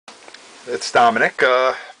It's Dominic,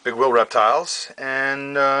 Big Wheel Reptiles,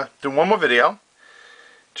 and doing one more video.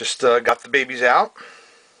 Just got the babies out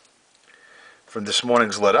from this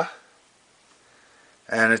morning's litter,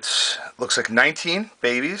 and it looks like 19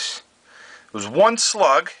 babies. It was one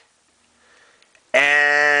slug,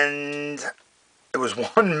 and it was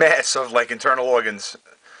one mass of like internal organs.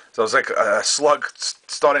 So it was like a slug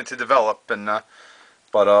starting to develop, and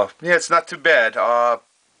yeah, it's not too bad.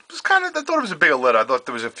 It was kind of, I thought it was a bigger litter. I thought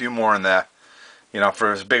there was a few more in there. You know,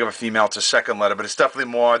 for as big of a female, it's a second litter, but it's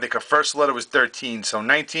definitely more. I think her first litter was 13, so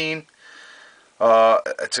 19.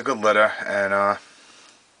 It's a good litter, and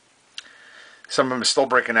some of them are still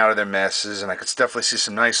breaking out of their masses, and I could definitely see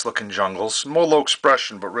some nice looking jungles. More low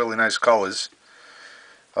expression, but really nice colors.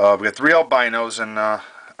 We got 3 albinos, and I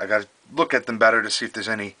got to look at them better to see if there's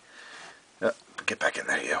any. Get back in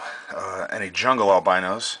there, you. Any jungle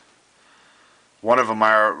albinos. One of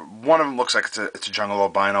them looks like it's a jungle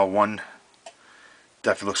albino. One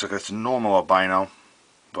definitely looks like it's a normal albino,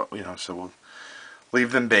 but you know, so we'll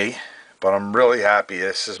leave them be. But I'm really happy.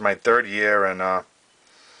 This is my 3rd year and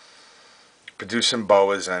producing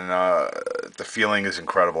boas, and the feeling is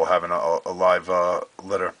incredible having a live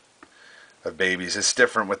litter of babies. It's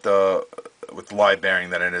different with live bearing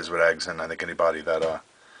than it is with eggs, and I think anybody that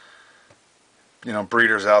you know,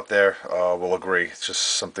 breeders out there will agree. It's just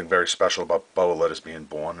something very special about boa litters being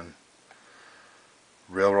born, and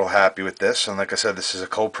real happy with this. And like I said, this is a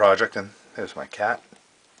cold project, and there's my cat,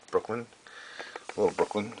 Brooklyn, little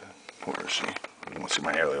Brooklyn. Where is she? You won't see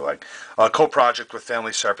my hair really like. Cold project with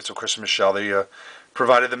Family Serpents with Chris and Michelle. They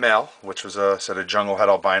provided the male, which was a jungle head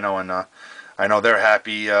albino, and I know they're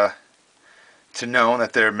happy to know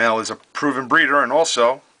that their male is a proven breeder, and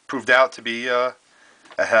also proved out to be a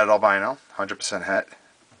het albino, 100% het.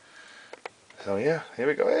 So yeah, here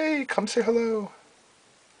we go. Hey, come say hello.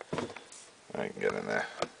 I can get in there.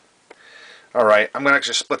 Alright, I'm going to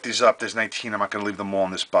actually split these up. There's 19. I'm not going to leave them all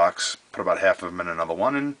in this box. Put about half of them in another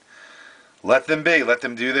one and let them be. Let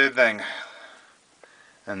them do their thing.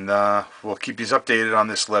 And we'll keep these updated on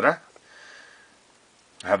this litter.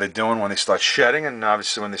 How they're doing when they start shedding, and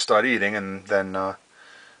obviously when they start eating, and then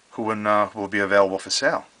who will be available for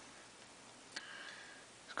sale.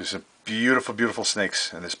 There's some beautiful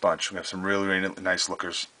snakes in this bunch. We have some really nice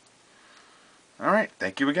lookers. Alright,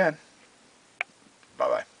 thank you again.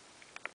 Bye-bye.